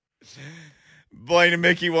Blaine and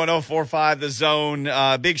Mickey, 104.5 The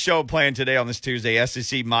Zone. Big show planned today on this Tuesday.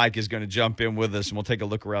 SEC Mike is going to jump in with us, and we'll take a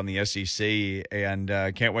look around the SEC, and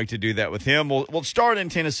can't wait to do that with him. We'll start in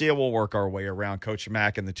Tennessee, and we'll work our way around Coach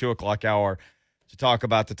Mack in the 2 o'clock hour to talk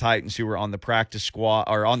about the Titans who were on the practice squad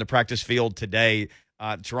or on the practice field today.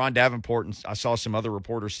 Teron Davenport, and I saw some other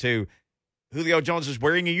reporters too. Julio Jones is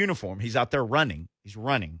wearing a uniform. He's out there running. He's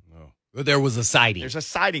running. Oh. There was a sighting. There's a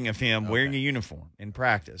sighting of him wearing a uniform in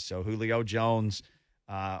practice. So Julio Jones.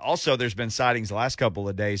 Also, there's been sightings the last couple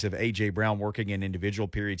of days of A.J. Brown working in individual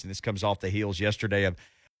periods, and this comes off the heels yesterday of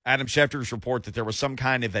Adam Schefter's report that there was some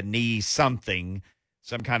kind of a knee something,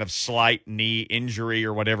 some kind of slight knee injury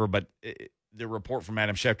or whatever, but the report from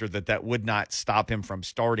Adam Schefter that would not stop him from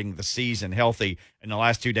starting the season healthy. In the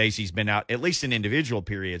last 2 days, he's been out, at least in individual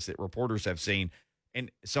periods that reporters have seen. And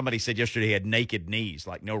somebody said yesterday he had naked knees,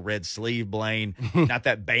 like no red sleeve, Blaine, not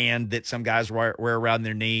that band that some guys wear around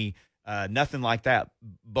their knee, nothing like that.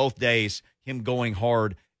 Both days, him going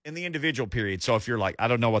hard in the individual period. So if you're like, I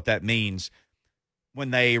don't know what that means,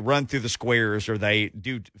 when they run through the squares or they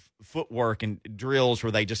do footwork and drills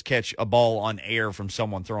where they just catch a ball on air from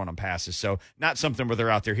someone throwing them passes. So not something where they're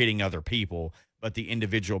out there hitting other people, but the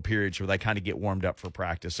individual periods where they kind of get warmed up for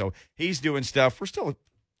practice. So he's doing stuff. We're still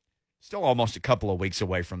almost a couple of weeks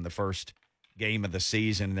away from the first game of the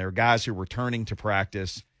season. There are guys who are returning to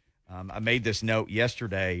practice. I made this note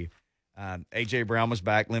yesterday. A.J. Brown was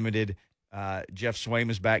back limited. Jeff Swaim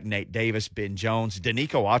was back. Nate Davis, Ben Jones,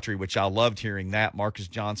 Danico Autry, which I loved hearing that. Marcus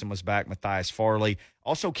Johnson was back. Matthias Farley.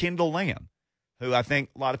 Also Kendall Lamb, who I think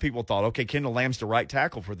a lot of people thought, okay, Kendall Lamb's the right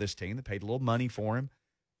tackle for this team. They paid a little money for him.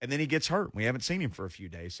 And then he gets hurt. We haven't seen him for a few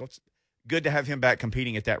days. So it's good to have him back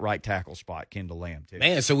competing at that right tackle spot, Kendall Lamb, too.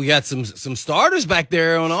 Man, so we got some starters back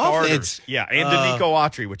there on offense. Yeah, and Danico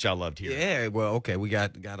Autry, which I loved hearing. Yeah, well, okay, we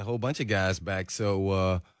got a whole bunch of guys back.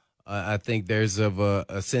 So I think there's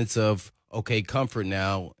a sense of, okay, comfort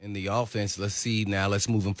now in the offense. Let's see now. Let's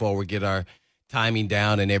moving forward, get our timing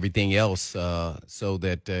down and everything else so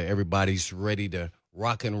that everybody's ready to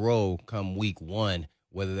rock and roll come week one,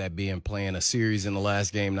 whether that be in playing a series in the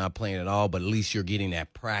last game, not playing at all, but at least you're getting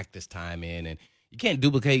that practice time in. And you can't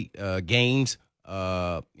duplicate games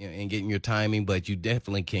and getting your timing, but you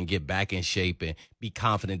definitely can get back in shape and be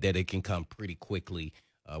confident that it can come pretty quickly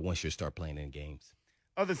once you start playing in games.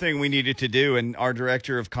 Other thing we needed to do, and our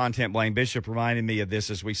director of content, Blaine Bishop, reminded me of this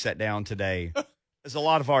as we sat down today, is a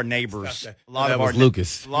lot of our neighbors, a lot of our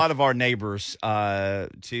neighbors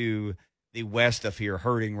to the west of here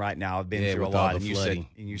hurting right now. I've been through a lot, and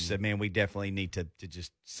you said, man, we definitely need to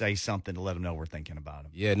just say something to let them know we're thinking about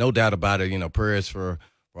them. Yeah, no doubt about it. Prayers for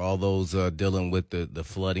all those dealing with the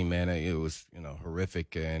flooding, man. It was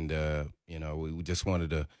horrific, and we just wanted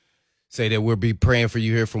to say that we'll be praying for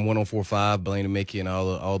you here from 104.5, Blaine and Mickey, and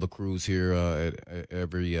all the crews here at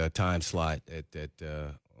every time slot.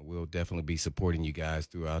 That we'll definitely be supporting you guys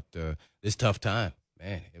throughout this tough time.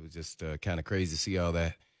 Man, it was just kind of crazy to see all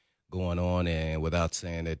that going on, and without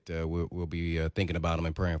saying that we'll be thinking about them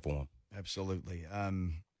and praying for them. Absolutely.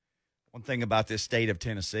 One thing about this state of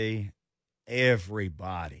Tennessee,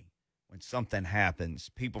 everybody, when something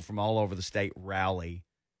happens, people from all over the state rally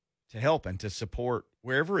to help and to support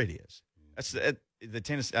wherever it is. That's the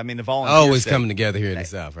Tennessee. I mean, the volunteers always coming together here in the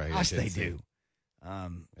South, right? Yes, they do.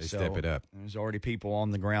 They step it up. There's already people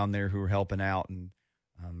on the ground there who are helping out, and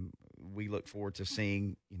we look forward to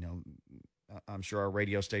seeing. I'm sure our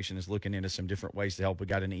radio station is looking into some different ways to help. We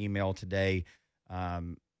got an email today,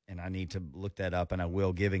 and I need to look that up, and I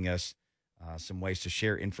will, giving us some ways to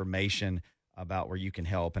share information about where you can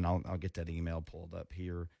help, and I'll get that email pulled up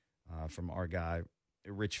here from our guy,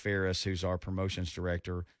 Rich Ferris, who's our promotions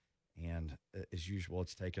director, and as usual,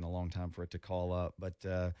 it's taken a long time for it to call up. But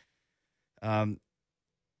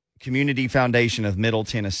Community Foundation of Middle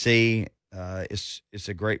Tennessee is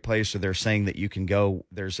a great place. So they're saying that you can go.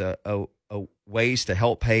 There's a ways to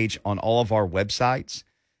help page on all of our websites.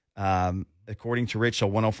 According to Rich, so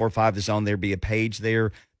 104.5 is on there. Be a page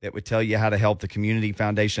there that would tell you how to help the Community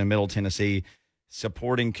Foundation of Middle Tennessee,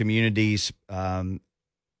 supporting communities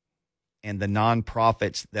and the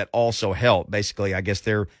nonprofits that also help. Basically, I guess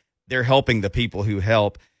they're helping the people who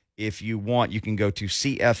help. If you want, you can go to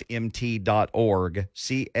cfmt.org,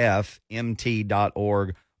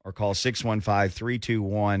 cfmt.org, or call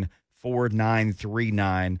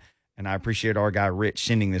 615-321-4939. And I appreciate our guy Rich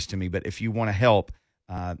sending this to me. But if you want to help,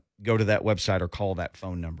 go to that website or call that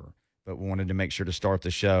phone number. But we wanted to make sure to start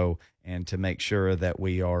the show and to make sure that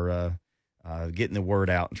we are getting the word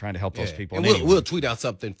out and trying to help those people. And we'll tweet out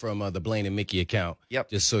something from the Blaine and Mickey account. Yep.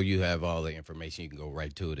 Just so you have all the information. You can go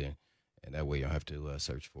right to it, and that way you don't have to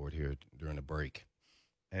search for it here during the break.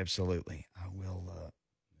 Absolutely. I will.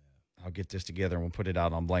 I'll get this together and we'll put it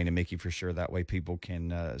out on Blaine and Mickey for sure. That way people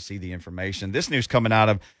can see the information. This news coming out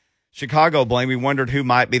of Chicago, Blaine, we wondered who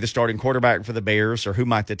might be the starting quarterback for the Bears or who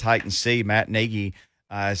might the Titans see. Matt Nagy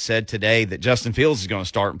said today that Justin Fields is going to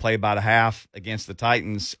start and play about a half against the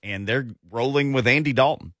Titans, and they're rolling with Andy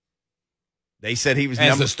Dalton. They said he was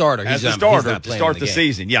as the starter. As the starter to start the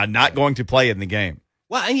season. Yeah, not going to play in the game.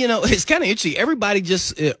 Well, and it's kind of interesting. Everybody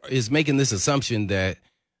just is making this assumption that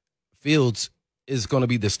Fields is going to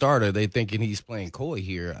be the starter. They're thinking he's playing coy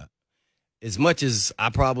here. As much as I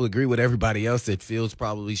probably agree with everybody else that Fields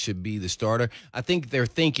probably should be the starter, I think they're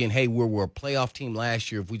thinking, hey, we're a playoff team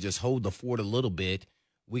last year. If we just hold the fort a little bit,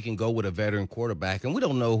 we can go with a veteran quarterback. And we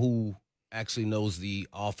don't know who actually knows the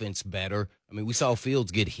offense better. I mean, we saw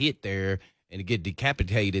Fields get hit there and get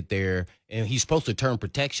decapitated there, and he's supposed to turn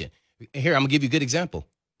protection. Here, I'm going to give you a good example.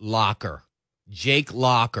 Jake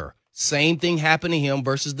Locker. Same thing happened to him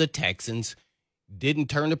versus the Texans. Didn't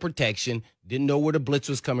turn the protection, didn't know where the blitz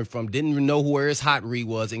was coming from, didn't even know where his hot read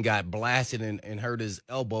was, and got blasted and hurt his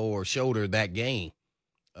elbow or shoulder that game.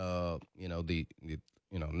 The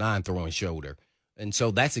non-throwing shoulder. And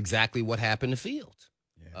so that's exactly what happened to Fields.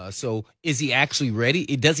 Yeah. So is he actually ready?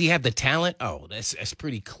 Does he have the talent? Oh, that's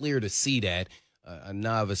pretty clear to see that. A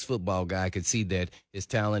novice football guy could see that his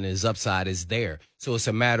talent and his upside is there. So it's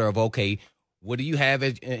a matter of, okay, what do you have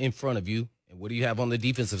in front of you? And what do you have on the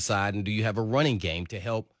defensive side? And do you have a running game to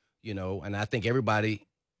help, and I think everybody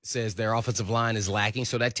says their offensive line is lacking.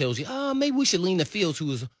 So that tells you, maybe we should lean to Fields,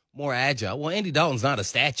 who is more agile. Well, Andy Dalton's not a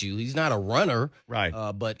statue. He's not a runner. Right.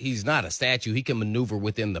 But he's not a statue. He can maneuver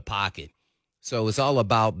within the pocket. So it's all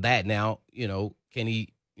about that now. Can he,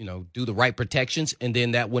 do the right protections? And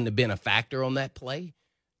then that wouldn't have been a factor on that play.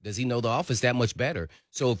 Does he know the offense that much better?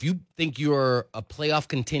 So if you think you're a playoff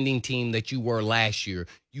contending team that you were last year,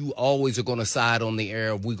 you always are going to side on the air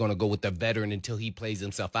of we're going to go with the veteran until he plays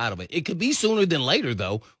himself out of it. It could be sooner than later,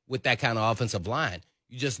 though, with that kind of offensive line.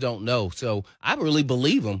 You just don't know. So I really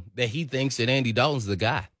believe him that he thinks that Andy Dalton's the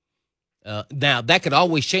guy. Now, that could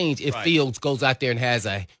always change if Fields goes out there and has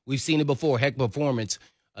we've seen it before, heck performance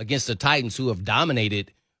against the Titans who have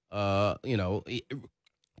dominated,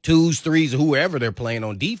 twos, threes, or whoever they're playing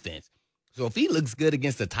on defense. So if he looks good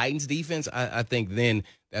against the Titans defense, I think then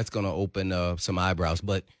that's going to open some eyebrows.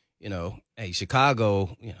 But, hey,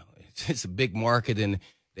 Chicago, it's a big market and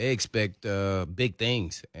they expect big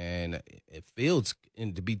things. And if Fields,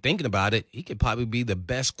 and to be thinking about it, he could probably be the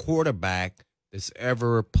best quarterback that's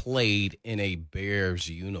ever played in a Bears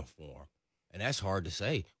uniform. And that's hard to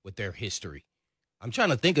say with their history. I'm trying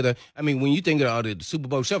to think of when you think of the Super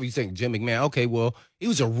Bowl shuffle, you think Jim McMahon, okay, well, he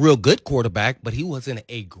was a real good quarterback, but he wasn't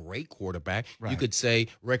a great quarterback. Right. You could say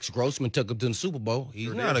Rex Grossman took him to the Super Bowl.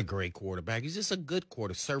 He's not a great quarterback. He's just a good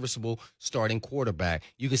serviceable starting quarterback.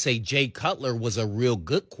 You could say Jay Cutler was a real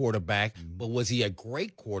good quarterback, but was he a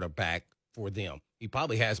great quarterback for them? He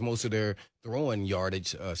probably has most of their throwing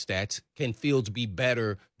yardage stats. Can Fields be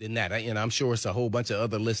better than that? I'm sure it's a whole bunch of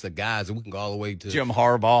other lists of guys, and we can go all the way to Jim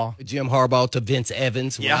Harbaugh to Vince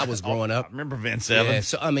Evans when I was growing up. I remember Vince Evans.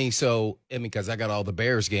 So because I got all the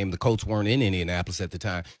Bears game, the Colts weren't in Indianapolis at the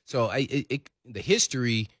time. So the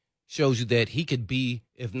history shows you that he could be,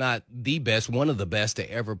 if not the best, one of the best to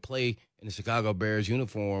ever play in the Chicago Bears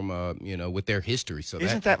uniform. With their history. So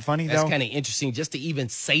isn't that funny? That's kind of interesting, just to even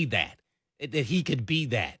say that he could be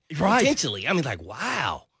that potentially.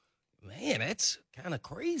 Wow, man, that's kind of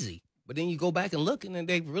crazy. But then you go back and look, and then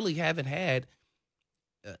they really haven't had,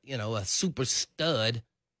 a super stud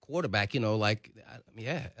quarterback. I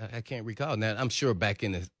can't recall. Now I'm sure back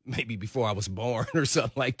in maybe before I was born or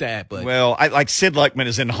something like that. But Sid Luckman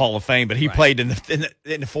is in the Hall of Fame, but he played in the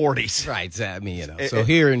 40s. Right. So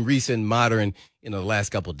here in recent modern, the last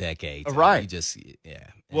couple of decades, right?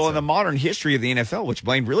 Well, in the modern history of the NFL, which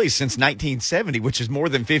Blaine really since 1970, which is more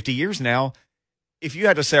than 50 years now, if you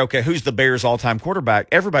had to say, okay, who's the Bears' all-time quarterback,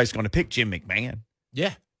 everybody's going to pick Jim McMahon.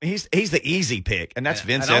 Yeah. He's the easy pick, and that's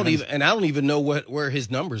Vince Evans. I don't even know where his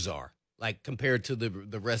numbers are, like compared to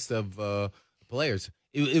the rest of players.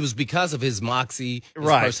 It was because of his moxie, his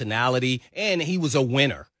personality, and he was a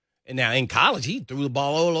winner. And now in college, he threw the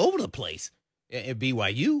ball all over the place. At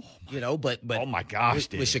BYU, but oh my gosh,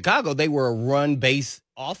 with Chicago, they were a run-based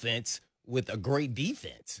offense with a great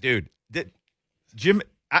defense. Dude, Jim,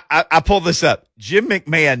 I pulled this up. Jim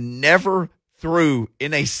McMahon never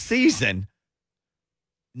in a season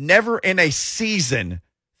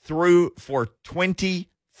threw for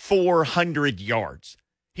 2,400 yards.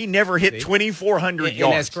 He never hit 2,400 yards.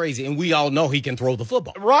 And that's crazy. And we all know he can throw the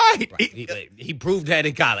football. Right. He proved that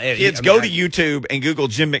in college. Kids, go to YouTube and Google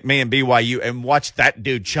Jim McMahon BYU and watch that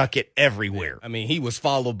dude chuck it everywhere. I mean, he was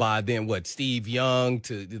followed by then Steve Young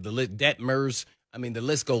to the Detmers. I mean, the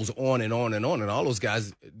list goes on and on and on. And all those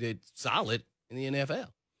guys did solid in the NFL.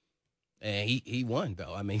 And he won,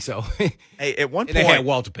 though. I mean, so. Hey, at one point. They had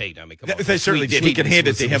Walter Payton. I mean, come on. They certainly did. He can hand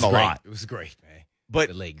it to him a lot. It was great, man. But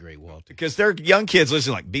the late, great Walter. Because they're young kids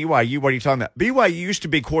listening like, BYU, what are you talking about? BYU used to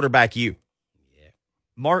be quarterback U. Yeah.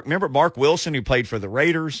 Remember Mark Wilson, who played for the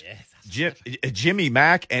Raiders? Yes. Jimmy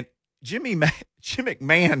Mack and Jim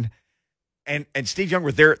McMahon and Steve Young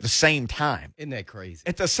were there at the same time. Isn't that crazy?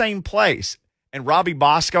 At the same place. And Robbie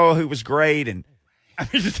Bosco, who was great, and I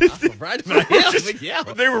mean,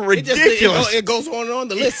 they were ridiculous. It goes on and on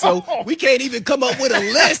the list, so we can't even come up with a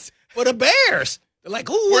list for the Bears. They're like,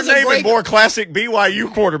 we're naming more classic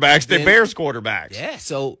BYU quarterbacks than Bears quarterbacks. Yeah,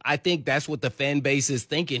 so I think that's what the fan base is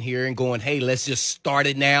thinking here and going, hey, let's just start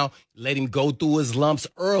it now. Let him go through his lumps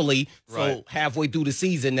early. So halfway through the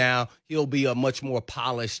season now, he'll be a much more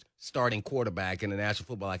polished starting quarterback in the National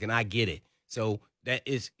Football League, and I get it. So that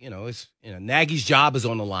is, Nagy's job is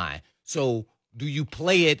on the line. So do you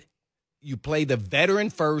play it? You play the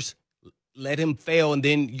veteran first, let him fail, and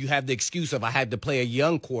then you have the excuse of I had to play a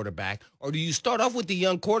young quarterback? Or do you start off with the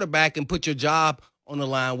young quarterback and put your job on the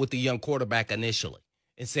line with the young quarterback initially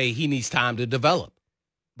and say he needs time to develop?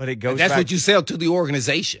 But it goes. That's what you sell to the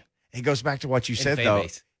organization. It goes back to what you said, though.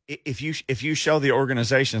 If you show the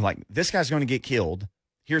organization like this guy's going to get killed,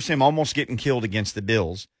 here's him almost getting killed against the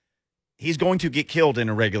Bills. He's going to get killed in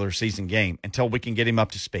a regular season game until we can get him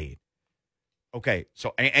up to speed. Okay,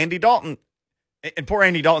 so Andy Dalton, and poor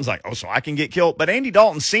Andy Dalton's like, so I can get killed. But Andy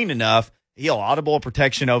Dalton's seen enough. He'll audible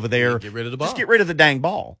protection over there. Get rid of the ball. Just get rid of the dang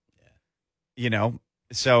ball. Yeah.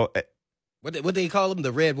 So. What do they call him?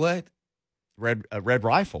 The red what? Red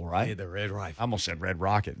rifle, right? Yeah, the red rifle. I almost said red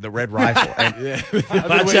rocket. The red rifle. I've been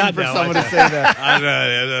waiting for someone to say that. I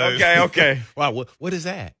know. Okay. Wow, what is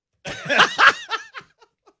that?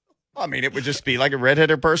 I mean, it would just be like a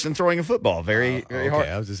redheaded person throwing a football. Very hard.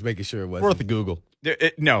 I was just making sure it wasn't. Worth a Google.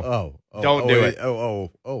 No. Don't do it.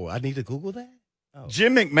 I need to Google that? Oh.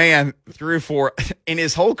 Jim McMahon threw for, in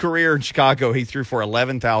his whole career in Chicago, he threw for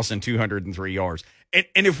 11,203 yards. And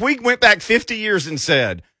if we went back 50 years and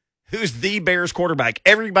said, who's the Bears quarterback,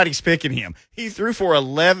 everybody's picking him. He threw for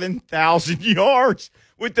 11,000 yards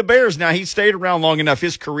with the Bears. Now, he stayed around long enough.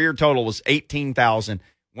 His career total was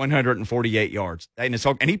 18,148 yards.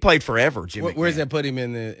 And he played forever, Jim McMahon. Where's that put him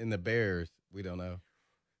in the Bears? We don't know.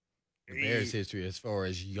 The Bears' history as far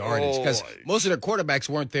as yardage. Because most of their quarterbacks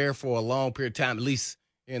weren't there for a long period of time, at least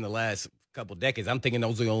in the last couple of decades. I'm thinking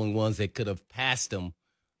those are the only ones that could have passed them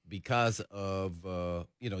because of,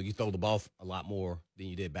 you throw the ball a lot more than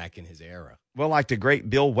you did back in his era. Well, like the great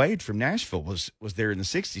Bill Wade from Nashville was there in the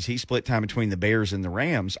 60s. He split time between the Bears and the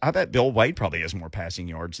Rams. I bet Bill Wade probably has more passing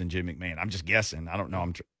yards than Jim McMahon. I'm just guessing. I don't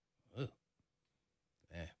know.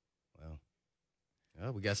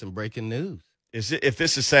 Well, we got some breaking news. If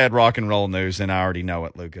this is sad rock and roll news, then I already know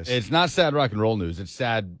it, Lucas. It's not sad rock and roll news. It's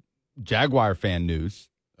sad Jaguar fan news.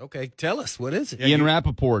 Okay, tell us. What is it? Ian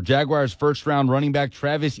Rappaport, Jaguars' first-round running back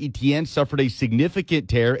Travis Etienne suffered a significant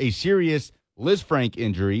tear, a serious Liz Frank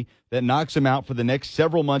injury that knocks him out for the next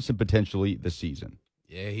several months and potentially the season.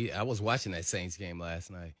 Yeah, I was watching that Saints game last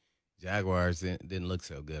night. Jaguars didn't look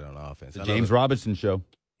so good on offense. The James Robinson show.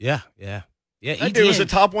 Yeah. That dude was a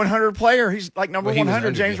top 100 player. He's like number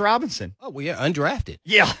 100, James Robinson. Oh, well, yeah, undrafted.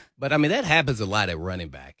 Yeah. But, I mean, that happens a lot at running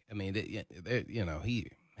back. I mean, he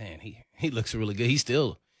looks really good. He's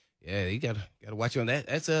still, you got to watch on that.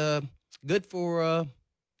 That's good for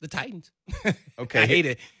the Titans. Okay. I hate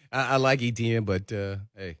it. I like Etienne, but,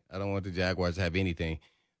 hey, I don't want the Jaguars to have anything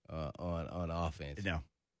on offense. No.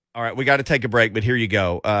 All right, we got to take a break, but here you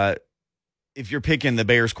go. If you're picking the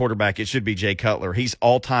Bears quarterback, it should be Jay Cutler. He's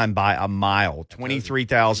all-time by a mile,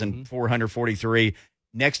 23,443.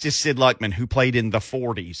 Next is Sid Luckman, who played in the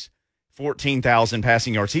 40s, 14,000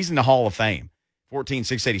 passing yards. He's in the Hall of Fame,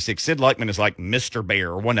 14,686. Sid Luckman is like Mr.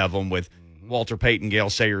 Bear, one of them with Walter Payton, Gale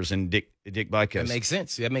Sayers, and Dick Butkus. That makes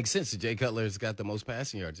sense. That makes sense. Jay Cutler's got the most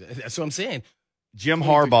passing yards. That's what I'm saying. Jim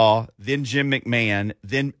Harbaugh, then Jim McMahon,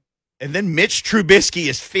 and then Mitch Trubisky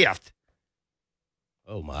is fifth.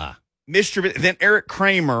 Oh, my. Mitch Trubisky, then Eric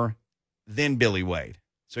Kramer, then Billy Wade.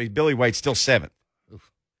 So Billy Wade's still seventh.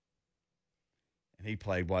 Oof. And he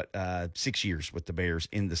played, 6 years with the Bears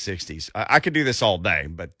in the 60s. I could do this all day,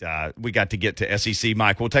 but we got to get to SEC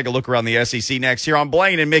Mike. We'll take a look around the SEC next here on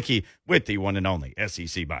Blaine and Mickey with the one and only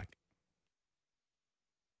SEC Mike.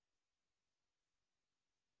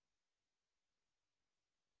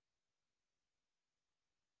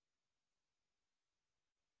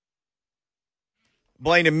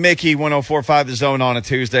 Blaine and Mickey, 104.5 The Zone on a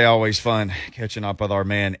Tuesday. Always fun catching up with our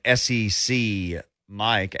man, SEC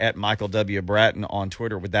Mike, at Michael W. Bratton on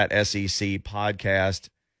Twitter with that SEC podcast.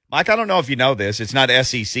 Mike, I don't know if you know this. It's not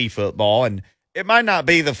SEC football, and it might not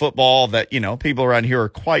be the football that, people around here are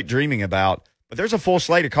quite dreaming about, but there's a full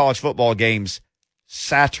slate of college football games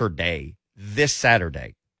this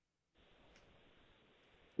Saturday.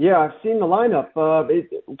 Yeah, I've seen the lineup.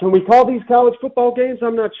 Can we call these college football games?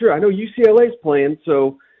 I'm not sure. I know UCLA's playing,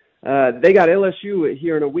 so they got LSU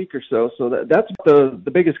here in a week or so. So that's the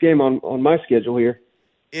biggest game on my schedule here.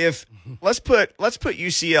 If let's put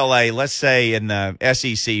UCLA, let's say in the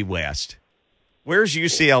SEC West. Where's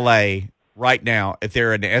UCLA right now if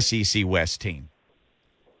they're an SEC West team?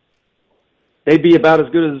 They'd be about as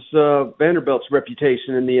good as Vanderbilt's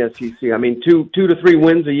reputation in the SEC. I mean, two to three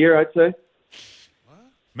wins a year, I'd say.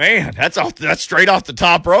 Man, that's straight off the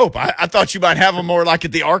top rope. I thought you might have them more like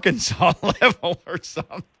at the Arkansas level or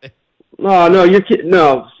something. No, you're kidding.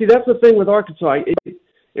 No, see, that's the thing with Arkansas.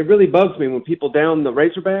 It really bugs me when people down the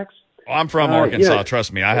Razorbacks. Oh, I'm from Arkansas.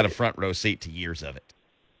 Trust me, I had a front row seat to years of it.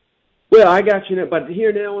 Well, I got you. But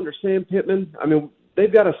here now under Sam Pittman, I mean,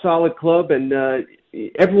 they've got a solid club, and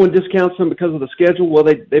everyone discounts them because of the schedule. Well,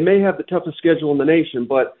 they may have the toughest schedule in the nation,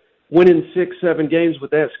 but winning 6-7 games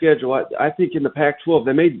with that schedule, I think in the Pac-12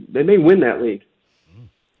 they may win that league.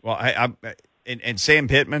 Well, and Sam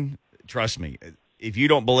Pittman, trust me, if you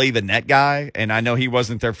don't believe in that guy, and I know he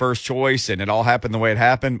wasn't their first choice, and it all happened the way it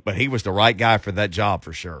happened, but he was the right guy for that job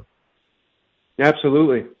for sure.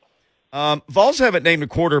 Absolutely. Vols haven't named a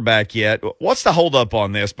quarterback yet. What's the holdup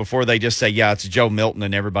on this before they just say, yeah, it's Joe Milton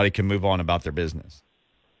and everybody can move on about their business?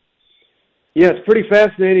 Yeah, it's pretty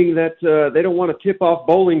fascinating that they don't want to tip off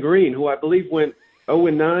Bowling Green, who I believe went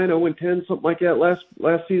 0-9, 0-10, something like that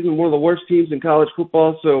last season, one of the worst teams in college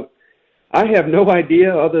football. So I have no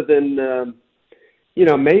idea other than,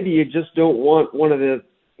 maybe you just don't want one of the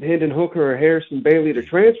Hendon Hooker or Harrison Bailey to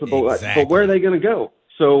transfer, but where are they going to go?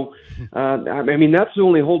 So, I mean, that's the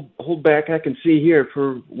only holdback I can see here.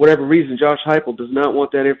 For whatever reason, Josh Heupel does not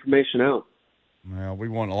want that information out. Well, we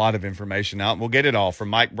want a lot of information out, and we'll get it all from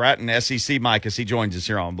Mike Bratton, SEC Mike, as he joins us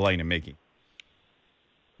here on Blaine and Mickey.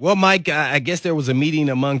 Well, Mike, I guess there was a meeting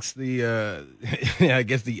amongst the,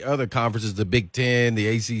 the other conferences, the Big Ten, the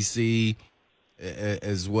ACC,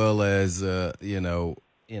 as well as, and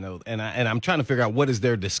I'm trying to figure out what is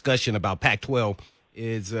their discussion about Pac-12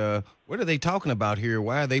 is, what are they talking about here?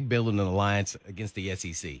 Why are they building an alliance against the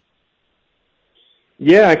SEC?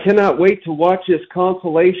 Yeah, I cannot wait to watch this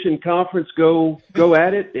consolation conference go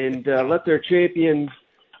at it and let their champion,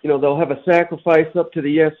 they'll have a sacrifice up to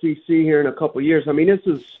the SEC here in a couple of years. I mean, this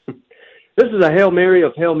is a Hail Mary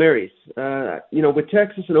of Hail Marys. With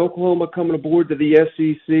Texas and Oklahoma coming aboard to the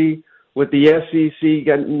SEC, with the SEC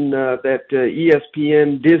getting that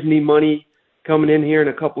ESPN Disney money coming in here in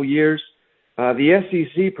a couple of years, the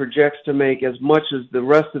SEC projects to make as much as the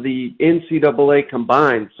rest of the NCAA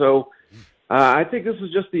combined. So I think this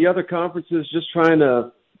is just the other conferences just trying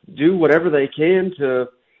to do whatever they can to,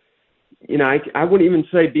 I wouldn't even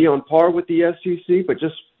say be on par with the SEC, but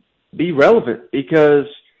just be relevant because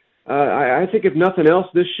I think if nothing else,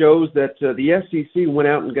 this shows that the SEC went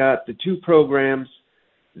out and got the two programs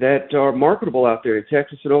that are marketable out there in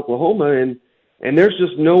Texas and Oklahoma, and there's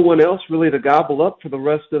just no one else really to gobble up for the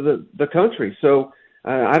rest of the country. So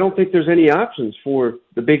I don't think there's any options for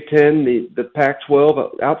the Big Ten, the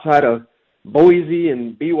Pac-12 outside of Boise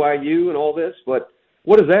and BYU and all this, but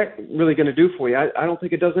what is that really going to do for you? I don't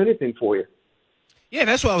think it does anything for you. Yeah,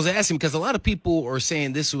 that's what I was asking because a lot of people are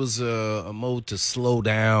saying this was a mode to slow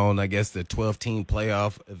down, I guess, the 12-team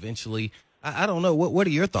playoff eventually. I don't know. What are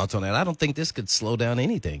your thoughts on that? I don't think this could slow down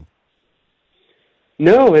anything.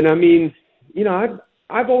 No, and I mean,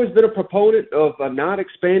 I've always been a proponent of not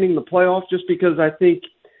expanding the playoff just because I think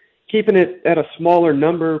keeping it at a smaller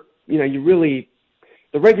number,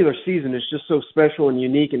 the regular season is just so special and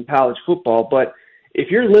unique in college football. But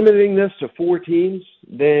if you're limiting this to 4 teams,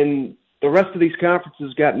 then the rest of these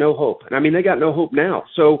conferences got no hope. And I mean, they got no hope now.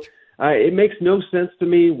 So it makes no sense to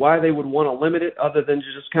me why they would want to limit it other than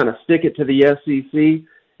to just kind of stick it to the SEC.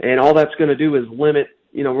 And all that's going to do is limit,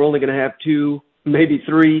 we're only going to have 2, maybe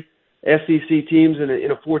 3 SEC teams in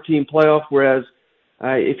a 4-team playoff. Whereas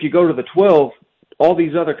if you go to the 12, all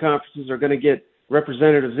these other conferences are going to get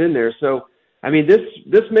representatives in there. So, I mean,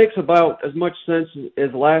 this makes about as much sense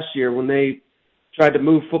as last year when they tried to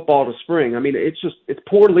move football to spring. I mean, it's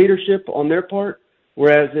poor leadership on their part,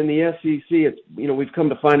 whereas in the SEC, it's, we've come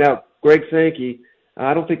to find out Greg Sankey,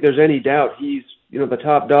 I don't think there's any doubt he's, the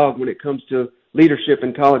top dog when it comes to leadership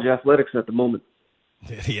in college athletics at the moment.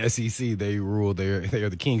 The SEC, they rule. They are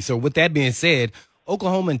the king. So with that being said,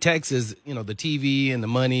 Oklahoma and Texas, the TV and the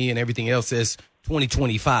money and everything else says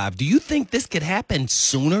 2025. Do you think this could happen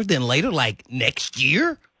sooner than later, like next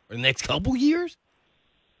year or the next couple years?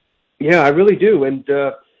 Yeah, I really do, and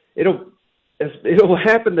it'll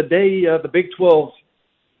happen the day the Big 12,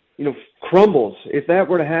 crumbles. If that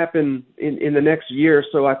were to happen in the next year or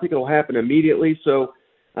so, I think it'll happen immediately. So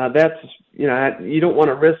that's you don't want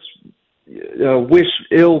to wish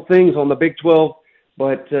ill things on the Big 12,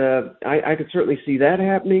 but I could certainly see that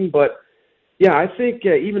happening. But yeah, I think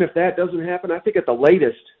even if that doesn't happen, I think at the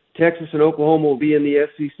latest Texas and Oklahoma will be in the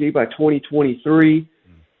SEC by 2023.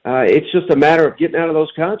 It's just a matter of getting out of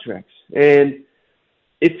those contracts. And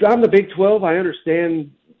if I'm the Big 12, I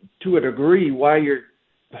understand to a degree why you're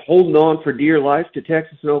holding on for dear life to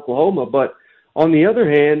Texas and Oklahoma. But on the other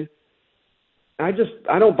hand, I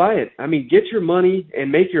don't buy it. I mean, get your money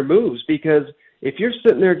and make your moves, because if you're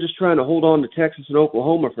sitting there just trying to hold on to Texas and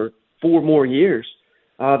Oklahoma for 4 more years,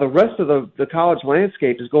 the rest of the college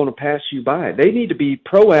landscape is going to pass you by. They need to be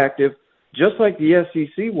proactive, just like the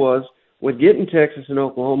SEC was with getting Texas and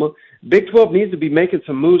Oklahoma. Big 12 needs to be making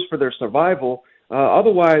some moves for their survival.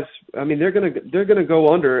 Otherwise, I mean, they're gonna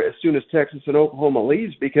go under as soon as Texas and Oklahoma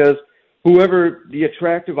leaves, because whoever the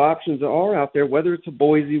attractive options are out there, whether it's a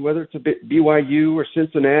Boise, whether it's a BYU or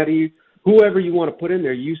Cincinnati, whoever you want to put in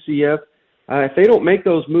there, UCF, if they don't make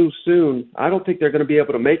those moves soon, I don't think they're going to be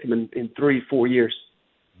able to make them in 3-4 years.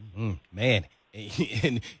 Man,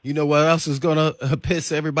 and you know what else is going to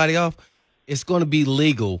piss everybody off? It's going to be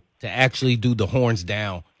legal to actually do the horns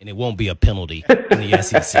down, and it won't be a penalty in the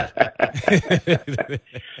SEC.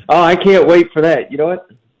 Oh, I can't wait for that. You know what?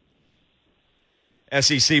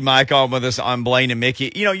 SEC Mike on with us on Blaine and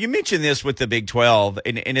Mickey. You mentioned this with the Big 12,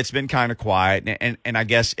 and it's been kind of quiet. And I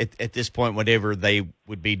guess at this point, whatever they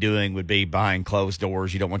would be doing would be behind closed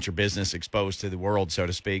doors. You don't want your business exposed to the world, so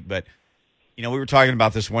to speak. But, we were talking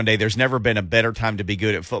about this one day. There's never been a better time to be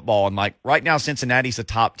good at football. And, like, right now, Cincinnati's a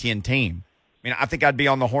top 10 team. I mean, I think I'd be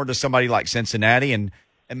on the horn to somebody like Cincinnati and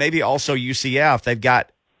maybe also UCF. They've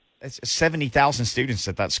got 70,000 students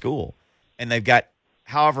at that school, and they've got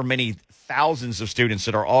however many thousands of students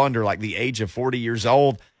that are all under like the age of 40 years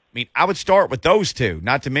old. I mean, I would start with those two,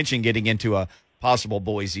 not to mention getting into a possible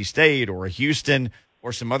Boise State or a Houston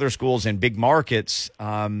or some other schools in big markets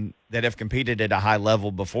that have competed at a high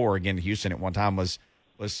level before. Again, Houston at one time was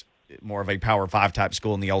more of a Power 5 type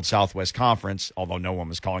school in the old Southwest Conference, although no one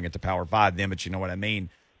was calling it the Power 5 then, but you know what I mean.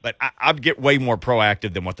 But I'd get way more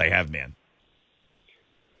proactive than what they have been.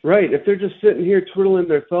 Right. If they're just sitting here twiddling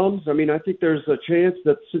their thumbs, I mean, I think there's a chance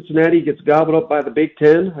that Cincinnati gets gobbled up by the Big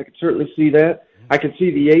Ten. I could certainly see that. I could see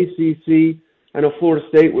the ACC. I know Florida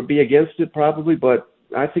State would be against it probably, but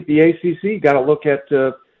I think the ACC got to look at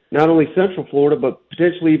not only Central Florida, but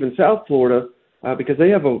potentially even South Florida, because they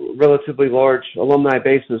have a relatively large alumni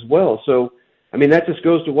base as well. So, I mean, that just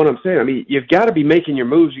goes to what I'm saying. I mean, you've got to be making your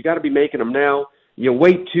moves. You got to be making them now. You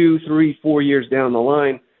wait 2, 3, 4 years down the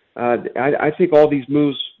line. I think all these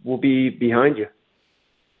moves will be behind you.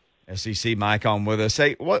 SEC Mike on with us.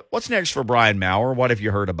 Hey, what's next for Brian Maurer? What have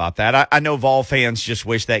you heard about that? I know Vol fans just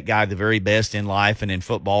wish that guy the very best in life and in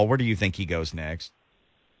football. Where do you think he goes next?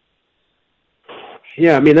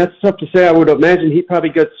 Yeah, I mean, that's tough to say. I would imagine he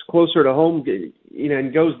probably gets closer to home,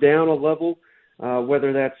 and goes down a level,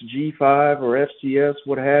 whether that's G5 or FCS,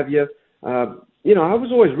 what have you. I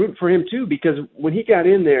was always rooting for him too, because when he got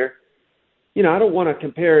in there, I don't want to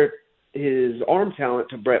compare his arm talent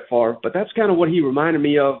to Brett Favre, but that's kind of what he reminded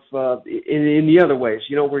me of in the other ways.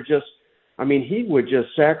 He would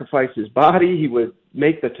just sacrifice his body. He would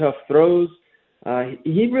make the tough throws.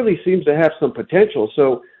 He really seems to have some potential.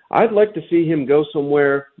 So I'd like to see him go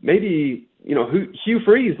somewhere. Maybe, Hugh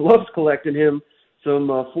Freeze loves collecting him, some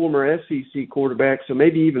former SEC quarterbacks. So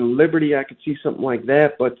maybe even Liberty, I could see something like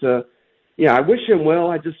that. But, I wish him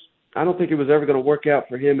well. I don't think it was ever going to work out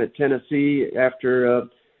for him at Tennessee after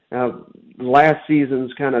last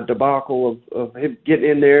season's kind of debacle of him getting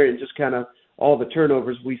in there and just kind of all the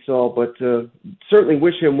turnovers we saw. But certainly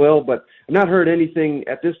wish him well. But I've not heard anything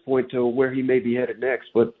at this point to where he may be headed next.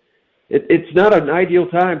 But it's not an ideal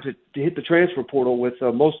time to hit the transfer portal with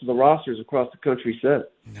most of the rosters across the country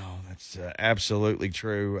set. No, that's absolutely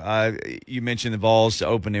true. You mentioned the Vols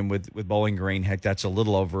opening with Bowling Green. Heck, that's a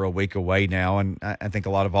little over a week away now, and I think a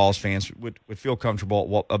lot of Vols fans would feel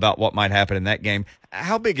comfortable about what might happen in that game.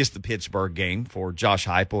 How big is the Pittsburgh game for Josh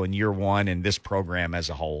Heupel in year one and this program as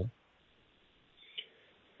a whole?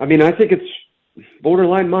 I mean, I think it's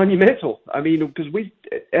borderline monumental. I mean, because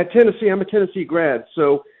at Tennessee, I'm a Tennessee grad,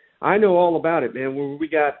 so I know all about it, man. We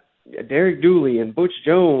got Derek Dooley and Butch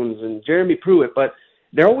Jones and Jeremy Pruitt, but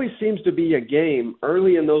there always seems to be a game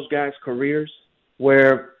early in those guys' careers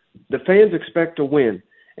where the fans expect to win.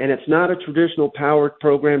 And it's not a traditional powered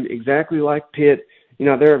program exactly like Pitt.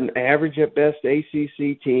 They're an average at best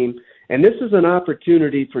ACC team. And this is an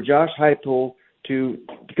opportunity for Josh Heupel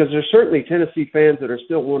because there's certainly Tennessee fans that are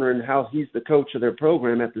still wondering how he's the coach of their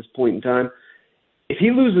program at this point in time. If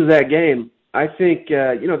he loses that game, I think,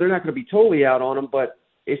 they're not going to be totally out on him, but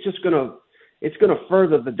it's just going to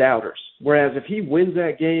further the doubters. Whereas if he wins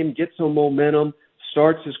that game, gets some momentum,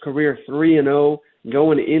 starts his career 3-0,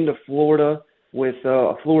 going into Florida with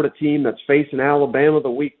a Florida team that's facing Alabama the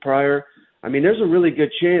week prior, I mean, there's a really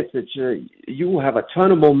good chance that you will have a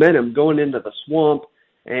ton of momentum going into the Swamp.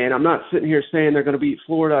 And I'm not sitting here saying they're going to beat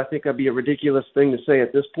Florida. I think that'd be a ridiculous thing to say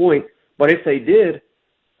at this point. But if they did,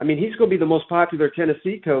 I mean, he's going to be the most popular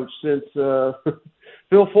Tennessee coach since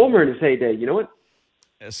Phil Fulmer in his heyday. You know what?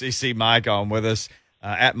 SEC Mike on with us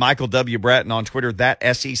at Michael W. Bratton on Twitter, that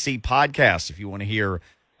SEC podcast, if you want to hear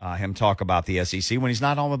him talk about the SEC when he's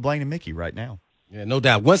not on with Blaine and Mickey right now. Yeah, no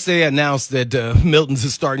doubt. Once they announced that Milton's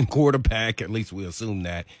a starting quarterback, at least we assume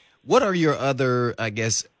that, what are your other, I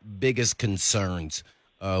guess, biggest concerns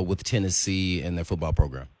with Tennessee and their football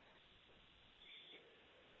program?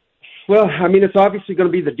 Well, I mean, it's obviously going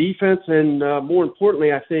to be the defense, and more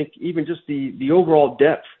importantly, I think even just the overall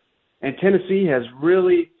depth. And Tennessee has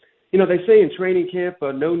really, they say in training camp,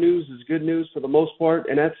 no news is good news for the most part,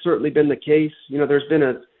 and that's certainly been the case. There's been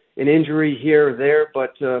an injury here or there,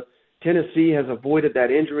 but Tennessee has avoided that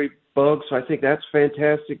injury bug, so I think that's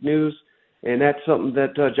fantastic news. And that's something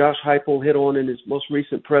that Josh Heupel hit on in his most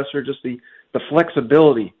recent presser, just the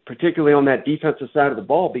flexibility, particularly on that defensive side of the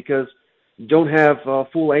ball, because you don't have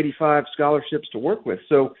full 85 scholarships to work with.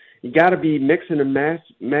 So you got to be mixing and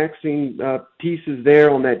maxing pieces there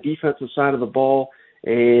on that defensive side of the ball,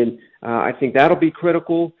 and I think that'll be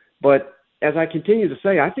critical. But as I continue to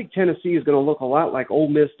say, I think Tennessee is going to look a lot like Ole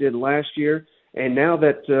Miss did last year, and now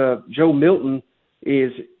that Joe Milton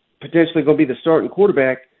is potentially going to be the starting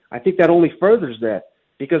quarterback, I think that only furthers that.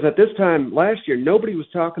 Because at this time last year, nobody was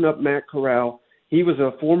talking up Matt Corral. He was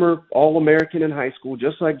a former All-American in high school,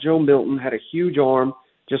 just like Joe Milton, had a huge arm,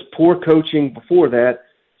 just poor coaching before that.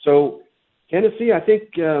 So Tennessee, I think,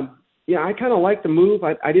 I kind of like the move.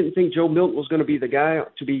 I didn't think Joe Milton was going to be the guy,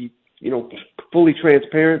 to be, fully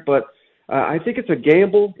transparent. But I think it's a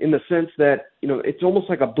gamble in the sense that, it's almost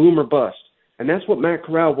like a boom or bust. And that's what Matt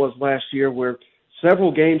Corral was last year, where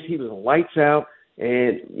several games he was lights out.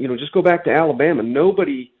 And, just go back to Alabama.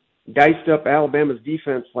 Nobody diced up Alabama's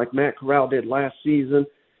defense like Matt Corral did last season.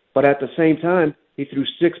 But at the same time, he threw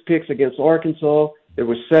 6 picks against Arkansas. There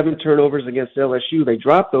were 7 turnovers against LSU. They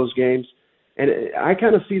dropped those games. And I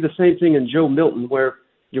kind of see the same thing in Joe Milton, where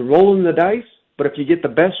you're rolling the dice, but if you get the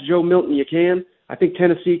best Joe Milton you can, I think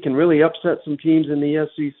Tennessee can really upset some teams in the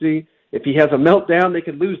SEC. If he has a meltdown, they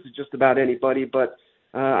could lose to just about anybody. But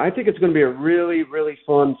I think it's going to be a really, really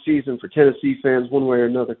fun season for Tennessee fans one way or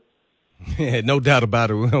another. No doubt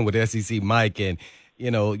about it. We're on with SEC Mike. And,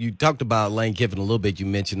 you talked about Lane Kiffin a little bit. You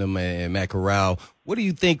mentioned him and Matt Corral. What do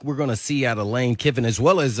you think we're going to see out of Lane Kiffin as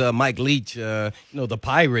well as Mike Leach, the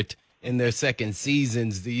Pirate, in their second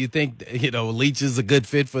seasons? Do you think, Leach is a good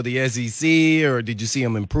fit for the SEC, or did you see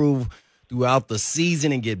him improve throughout the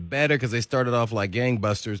season and get better? Because they started off like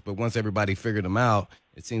gangbusters, but once everybody figured them out,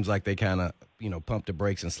 it seems like they kind of, pumped the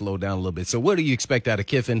brakes and slowed down a little bit. So what do you expect out of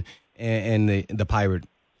Kiffin and the Pirate,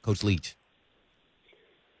 Coach Leach?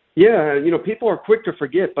 Yeah, people are quick to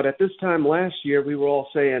forget, but at this time last year, we were all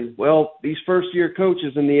saying, well, these first-year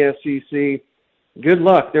coaches in the SEC, good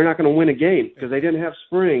luck. They're not going to win a game because they didn't have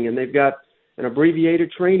spring, and they've got an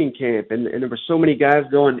abbreviated training camp, and there were so many guys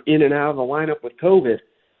going in and out of the lineup with COVID.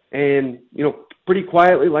 And, pretty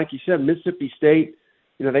quietly, like you said, Mississippi State,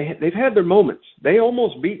 they've had their moments. They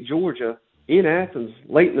almost beat Georgia in Athens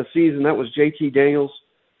late in the season. That was JT Daniels'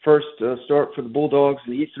 first start for the Bulldogs,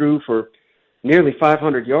 and he threw for nearly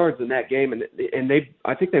 500 yards in that game, and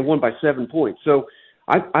I think they won by 7 points. So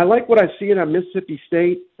I like what I see in Mississippi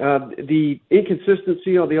State. The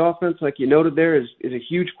inconsistency on the offense, like you noted there, is a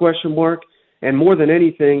huge question mark. And more than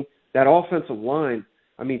anything, that offensive line,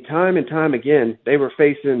 I mean, time and time again, they were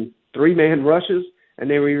facing 3-man rushes, and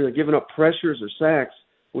they were either giving up pressures or sacks,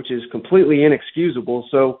 which is completely inexcusable.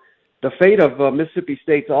 So the fate of Mississippi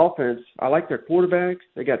State's offense, I like their quarterbacks.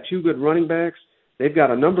 They got 2 good running backs. They've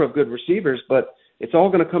got a number of good receivers, but it's all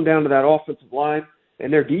going to come down to that offensive line.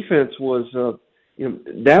 And their defense was,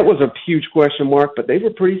 that was a huge question mark, but they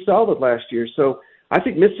were pretty solid last year. So I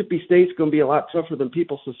think Mississippi State's going to be a lot tougher than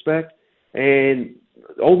people suspect. And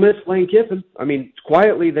Ole Miss, Lane Kiffin, I mean,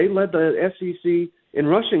 quietly, they led the SEC in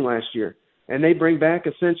rushing last year. And they bring back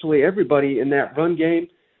essentially everybody in that run game.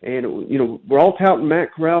 And, we're all touting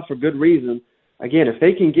Matt Corral for good reason. again, if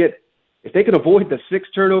they can avoid the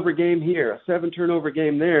 6-turnover game here, a 7-turnover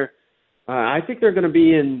game there, I think they're going to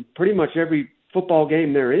be in pretty much every football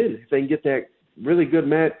game they're in if they can get that really good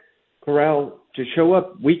Matt Corral to show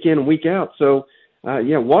up week in and week out. So,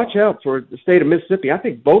 watch out for the state of Mississippi. I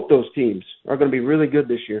think both those teams are going to be really good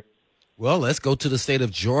this year. Well, let's go to the state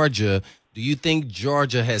of Georgia. Do you think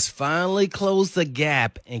Georgia has finally closed the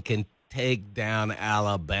gap and can take down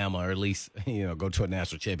Alabama, or at least, go to a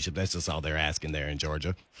national championship? That's just all they're asking there in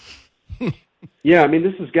Georgia. Yeah, I mean,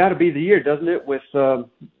 this has got to be the year, doesn't it, with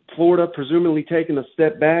Florida presumably taking a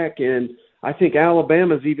step back, and I think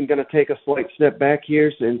Alabama's even going to take a slight step back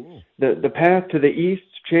here. And the path to the East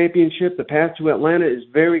championship, the path to Atlanta is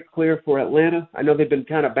very clear for Atlanta. I know they've been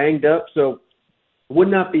kind of banged up, so would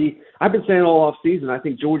not be – I've been saying all offseason I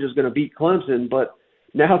think Georgia's going to beat Clemson, but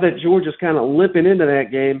now that Georgia's kind of limping into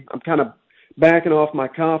that game, I'm kind of backing off my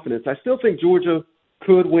confidence. I still think Georgia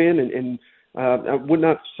could win, and it would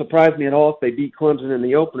not surprise me at all if they beat Clemson in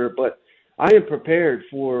the opener, but I am prepared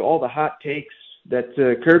for all the hot takes that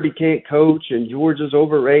Kirby can't coach and Georgia's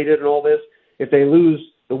overrated and all this if they lose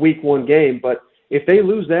the week 1 game. But if they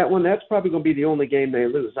lose that one, that's probably going to be the only game they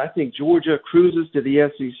lose. I think Georgia cruises to the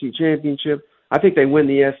SEC championship. I think they win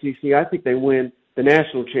the SEC. I think they win the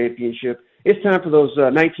national championship. It's time for those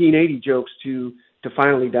 1980 jokes to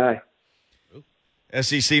finally die.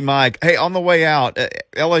 SEC Mike. Hey, on the way out,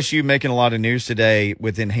 LSU making a lot of news today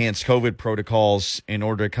with enhanced COVID protocols in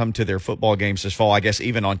order to come to their football games this fall, I guess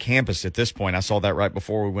even on campus at this point. I saw that right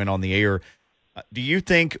before we went on the air. Do you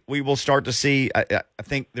think we will start to see I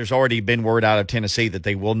think there's already been word out of Tennessee that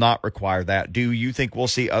they will not require that. Do you think we'll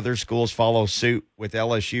see other schools follow suit with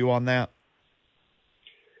LSU on that?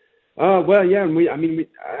 Well, yeah, and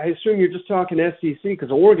I assume you're just talking SEC because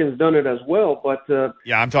Oregon's done it as well. But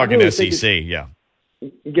yeah, I'm talking really SEC, yeah.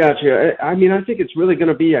 Gotcha. I mean, I think it's really going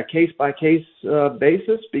to be a case-by-case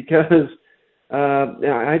basis because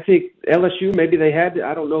I think LSU, maybe they had –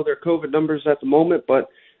 I don't know their COVID numbers at the moment, but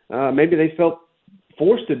maybe they felt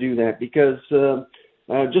forced to do that because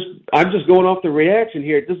I'm just going off the reaction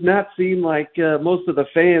here. It does not seem like most of the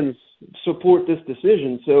fans support this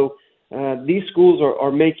decision. So these schools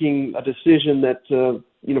are making a decision that,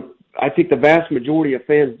 I think the vast majority of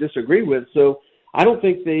fans disagree with. So I don't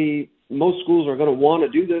think most schools are going to want to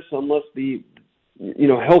do this unless the,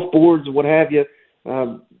 health boards, what have you,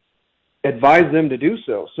 advise them to do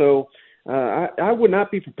so. So I would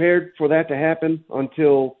not be prepared for that to happen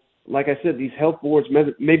until, like I said, these health boards,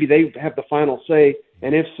 maybe they have the final say.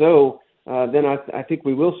 And if so, then I think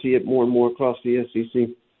we will see it more and more across the SEC.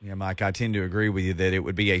 Yeah, Mike, I tend to agree with you that it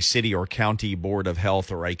would be a city or county board of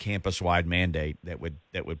health or a campus-wide mandate that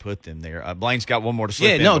would put them there. Blaine's got one more to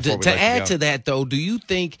slip in. Yeah, no, to add to that, though, do you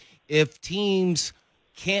think if teams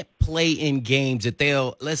can't play in games that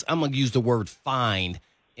I'm going to use the word fine,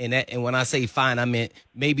 and when I say fine, I meant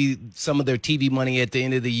maybe some of their TV money at the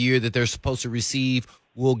end of the year that they're supposed to receive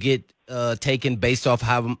will get taken based off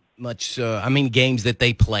how much, games that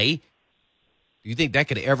they play? Do you think that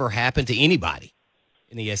could ever happen to anybody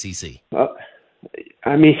in the SEC?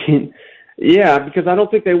 Yeah, because I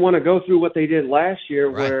don't think they want to go through what they did last year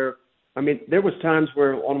right. where, there was times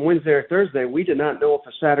where on Wednesday or Thursday we did not know if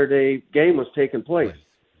a Saturday game was taking place.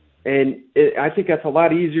 Right. And I think that's a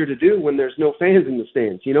lot easier to do when there's no fans in the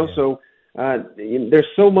stands, Yeah. So there's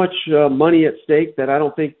so much money at stake that I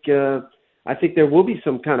don't think I think there will be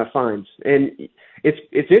some kind of fines. And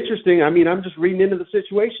it's interesting. I'm just reading into the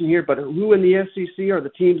situation here, but who in the SEC are the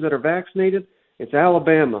teams that are vaccinated? It's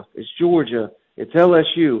Alabama, it's Georgia, it's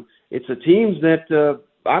LSU. It's the teams that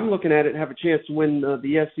I'm looking at it have a chance to win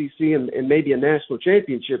the SEC and maybe a national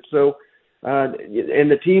championship. So, and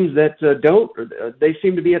the teams that don't, they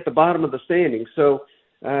seem to be at the bottom of the standings. So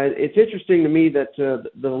it's interesting to me that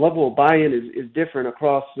the level of buy-in is different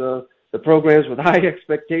across the programs with high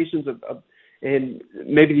expectations and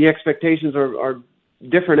maybe the expectations are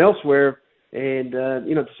different elsewhere. And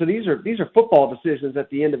so these are football decisions at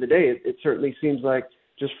the end of the day. It certainly seems like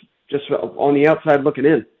just on the outside looking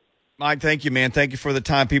in. Mike, thank you, man. Thank you for the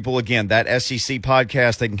time, people. Again, that SEC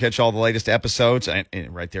podcast, they can catch all the latest episodes and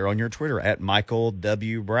right there on your Twitter at Michael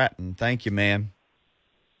W. Bratton. Thank you, man.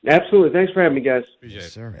 Absolutely. Thanks for having me, guys.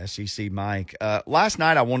 Yes, sir. SEC Mike. Last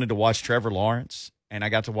night I wanted to watch Trevor Lawrence, and I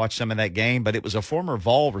got to watch some of that game, but it was a former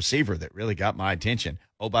Vol receiver that really got my attention.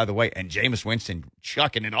 Oh, by the way, and Jameis Winston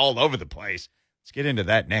chucking it all over the place. Let's get into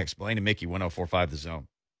that next. Blaine and Mickey, 104.5 The Zone.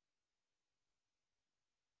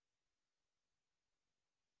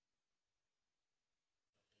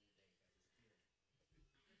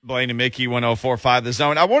 Blaine and Mickey, 104.5 The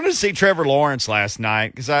Zone. I wanted to see Trevor Lawrence last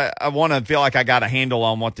night because I want to feel like I got a handle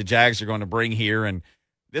on what the Jags are going to bring here. And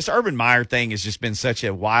This Urban Meyer thing has just been such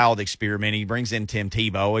a wild experiment. He brings in Tim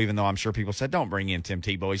Tebow, even though I'm sure people said, don't bring in Tim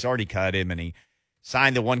Tebow. He's already cut him, and he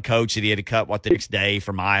signed the one coach that he had to cut, the next day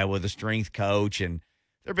from Iowa, the strength coach. And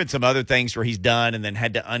there have been some other things where he's done and then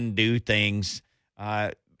had to undo things.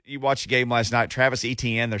 You watched the game last night. Travis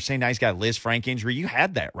Etienne, they're saying now he's got a Liz Frank injury. You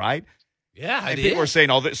had that, right? Yeah, I and did. People are saying,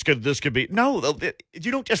 "Oh, this could be." No,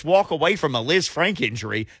 you don't just walk away from a Liz Frank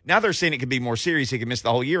injury. Now they're saying it could be more serious. He could miss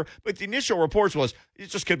the whole year. But the initial reports was it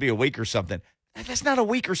just could be a week or something. That's not a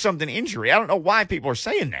week or something injury. I don't know why people are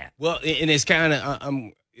saying that. Well, and it's kind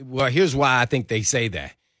of well. Here's why I think they say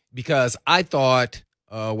that, because I thought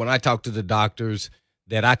when I talked to the doctors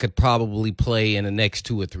that I could probably play in the next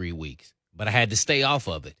 2 or 3 weeks, but I had to stay off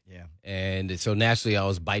of it. Yeah, and so naturally I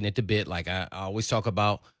was biting at the bit, like I always talk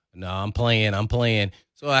about. No, I'm playing.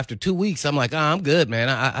 So after 2 weeks, I'm like, I'm good, man.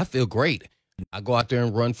 I feel great. I go out there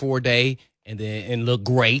and run for a day and look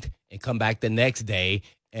great and come back the next day,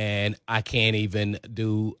 and I can't even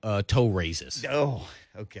do toe raises. Oh,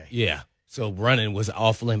 okay. Yeah. So running was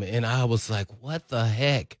off limit. And I was like, what the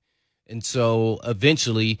heck? And so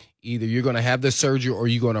eventually either you're going to have the surgery or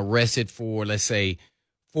you're going to rest it for, let's say,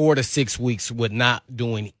 4 to 6 weeks with not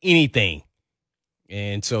doing anything.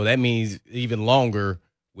 And so that means even longer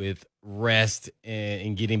with rest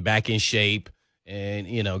and getting back in shape and,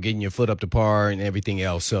 getting your foot up to par and everything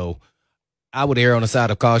else. So I would err on the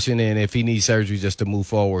side of caution. And if he needs surgery, just to move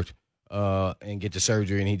forward and get the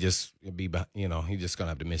surgery, and he just he's just going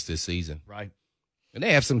to have to miss this season. Right. And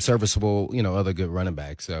they have some serviceable, other good running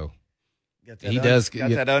backs. So got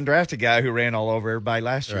that undrafted guy who ran all over everybody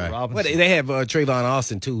last year, right. Robinson. But they have Trayvon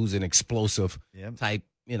Austin, too, who's an explosive type,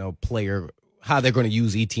 player. How they're going to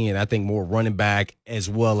use ETN, I think more running back as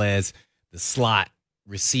well as the slot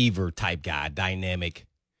receiver type guy, dynamic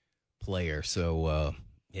player. So,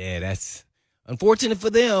 that's unfortunate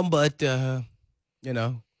for them, but, good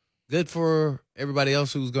for everybody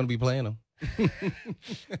else who's going to be playing them.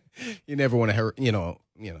 You never want to hurt,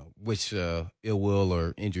 wish ill will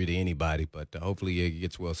or injury to anybody, but hopefully he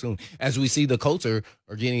gets well soon. As we see, the Colts are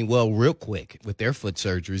getting well real quick with their foot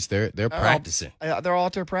surgeries. They're practicing. They're all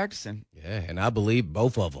out there practicing. Yeah, and I believe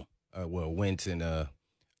both of them, Wentz and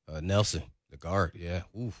Nelson, the guard. Yeah,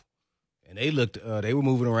 oof. And they looked, they were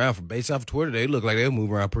moving around based off of Twitter. They looked like they were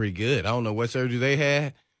moving around pretty good. I don't know what surgery they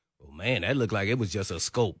had. Oh man, that looked like it was just a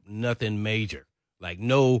scope, nothing major, like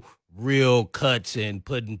no real cuts and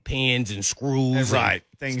putting pins and screws, right?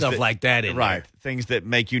 And stuff like that in right. there. Things that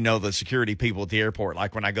make the security people at the airport,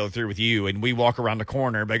 like when I go through with you and we walk around the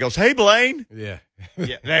corner, everybody goes, "Hey, Blaine." Yeah,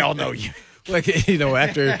 yeah, they all know you. Like,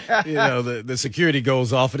 after, the security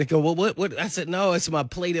goes off and they go, well, what? I said, no, it's my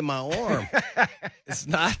plate in my arm. It's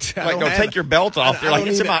not. Like, no, take your belt off. They're like,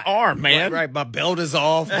 it's in my arm, man. Right, my belt is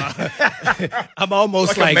off. I'm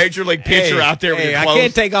almost like a major league pitcher out there with your I clothes.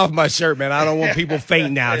 can't take off my shirt, man. I don't want people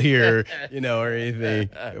fainting out here, or anything,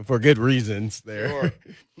 for good reasons there. Sure.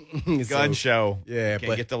 Gun show. Yeah,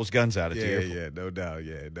 can't get those guns out of here. Yeah, no doubt.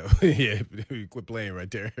 Yeah, no. Yeah, quit playing right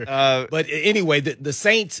there. But anyway, the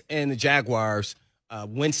Saints and the Jaguars,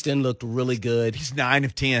 Winston looked really good. He's 9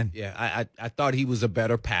 of 10. Yeah, I thought he was a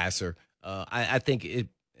better passer. I think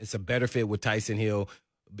it's a better fit with Tyson Hill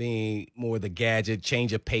being more the gadget,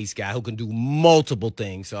 change of pace guy who can do multiple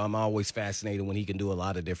things. So I'm always fascinated when he can do a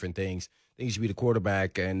lot of different things. I think he should be the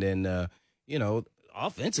quarterback. And then,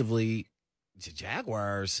 offensively, the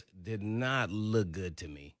Jaguars did not look good to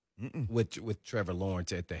me with Trevor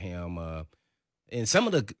Lawrence at the helm. And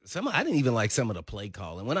I didn't even like some of the play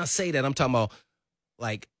calling. When I say that, I'm talking about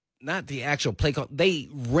like not the actual play call. They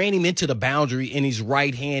ran him into the boundary and he's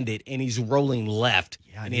right-handed and he's rolling left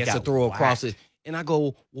and he has to throw across it. And I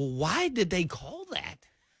go, well, why did they call that?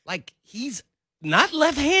 Like, he's not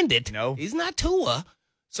left-handed. No. He's not Tua.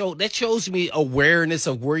 So that shows me awareness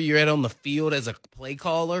of where you're at on the field as a play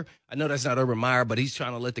caller. I know that's not Urban Meyer, but he's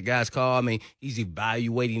trying to let the guys call. I mean, he's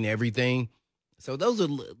evaluating everything. So those are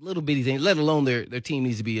little bitty things, let alone their team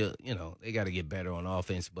needs to be, they got to get better on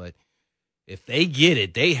offense. But if they get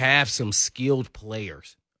it, they have some skilled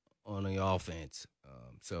players on the offense.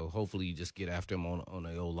 So hopefully you just get after them on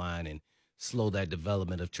the O-line and slow that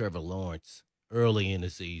development of Trevor Lawrence early in the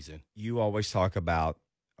season. You always talk about,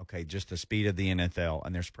 just the speed of the NFL,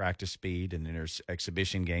 and there's practice speed, and then there's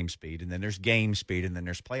exhibition game speed, and then there's game speed, and then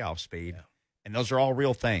there's playoff speed. Yeah. And those are all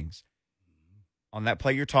real things. On that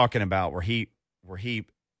play you're talking about where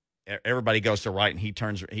everybody goes to right and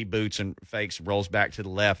he boots and fakes, rolls back to the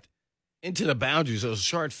left. Into the boundaries, so it's a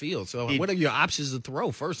short field. So what are your options to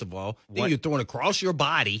throw, first of all? Then you're throwing across your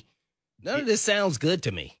body. None of this sounds good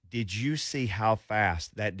to me. Did you see how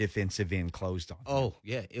fast that defensive end closed on him? Oh,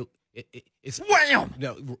 yeah. It's Wham!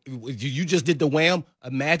 No, you just did the wham.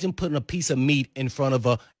 Imagine putting a piece of meat in front of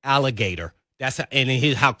a alligator. That's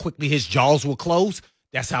how quickly his jaws will close.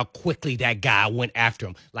 That's how quickly that guy went after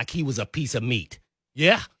him, like he was a piece of meat.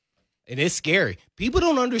 Yeah, and it's scary. People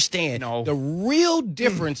don't understand the real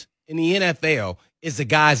difference in the NFL is the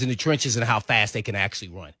guys in the trenches and how fast they can actually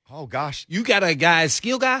run. Oh, gosh. You got a guy,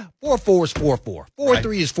 skill guy, 4.4 is 4.4.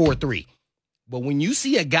 4.3 is 4.3. But when you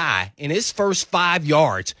see a guy in his first 5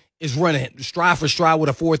 yards is running stride for stride with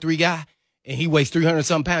a 4.3 guy, and he weighs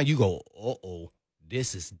 300-something pounds, you go, uh-oh,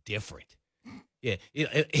 this is different. Yeah,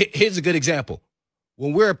 here's a good example.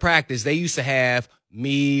 When we're at practice, they used to have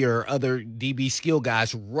me or other DB skill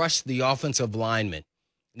guys rush the offensive lineman.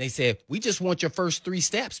 And they said, we just want your first 3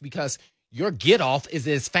 steps because your get-off is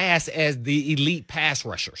as fast as the elite pass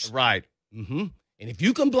rushers. Right. Mm-hmm. And if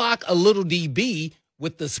you can block a little DB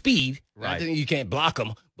with the speed, right. I think you can't block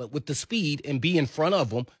them, but with the speed and be in front of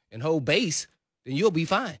them and hold base, then you'll be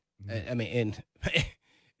fine. Mm-hmm. I mean, and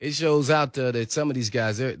it shows out that some of these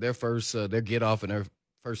guys, their first, their get-off in their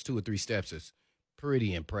first 2 or 3 steps is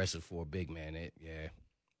pretty impressive for a big man.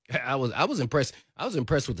 I was impressed. I was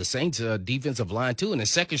impressed with the Saints defensive line too, and the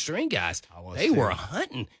second string guys. They were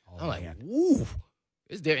hunting. I'm like, woo!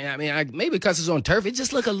 It's there. I mean, maybe because it's on turf, it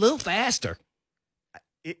just looked a little faster.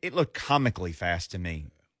 It looked comically fast to me.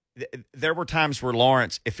 There were times where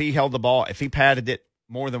Lawrence, if he held the ball, if he patted it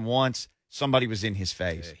more than once, somebody was in his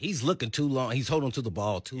face. Yeah, he's looking too long. He's holding to the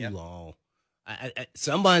ball too long.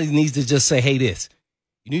 Somebody needs to just say, hey, this.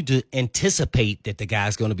 You need to anticipate that the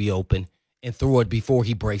guy's going to be open and throw it before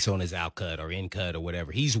he breaks on his out cut or in cut or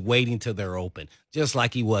whatever. He's waiting till they're open, just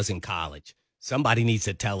like he was in college. Somebody needs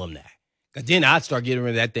to tell him that. Because then I'd start getting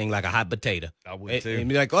rid of that thing like a hot potato. I would too. And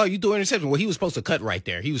be like, oh, you threw an interception. Well, he was supposed to cut right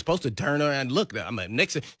there. He was supposed to turn around and look. I'm like,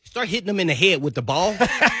 next, start hitting him in the head with the ball.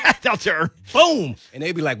 They'll turn. Boom. And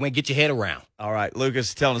they'd be like, man, get your head around. All right, Lucas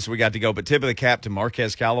is telling us we got to go, but tip of the cap to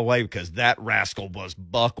Marquez Callaway because that rascal was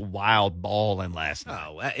buck wild balling last night.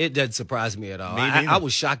 Oh, it doesn't surprise me at all. I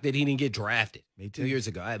was shocked that he didn't get drafted 2 years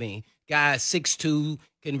ago. I mean, guy 6'2",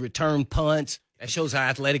 can return punts. That shows how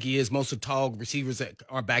athletic he is. Most of the tall receivers that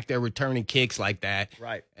are back there returning kicks like that.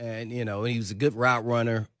 Right. And, he was a good route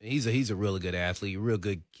runner. He's a really good athlete, a real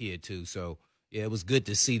good kid, too. So, yeah, it was good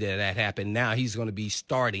to see that happened. Now he's going to be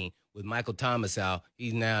starting with Michael Thomas out.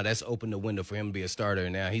 That's opened the window for him to be a starter,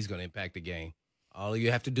 and now he's going to impact the game. All you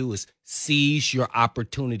have to do is seize your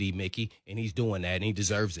opportunity, Mickey, and he's doing that, and he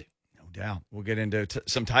deserves it. No doubt. We'll get into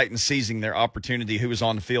some Titans seizing their opportunity, who was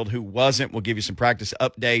on the field, who wasn't. We'll give you some practice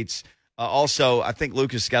updates. Also, I think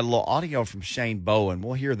Lucas got a little audio from Shane Bowen.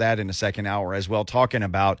 We'll hear that in the second hour as well, talking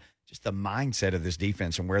about just the mindset of this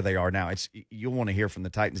defense and where they are now. You'll want to hear from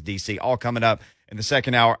the Titans DC, all coming up in the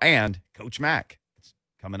second hour, and Coach Mack. It's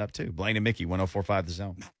coming up too. Blaine and Mickey, 104.5 The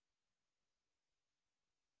Zone.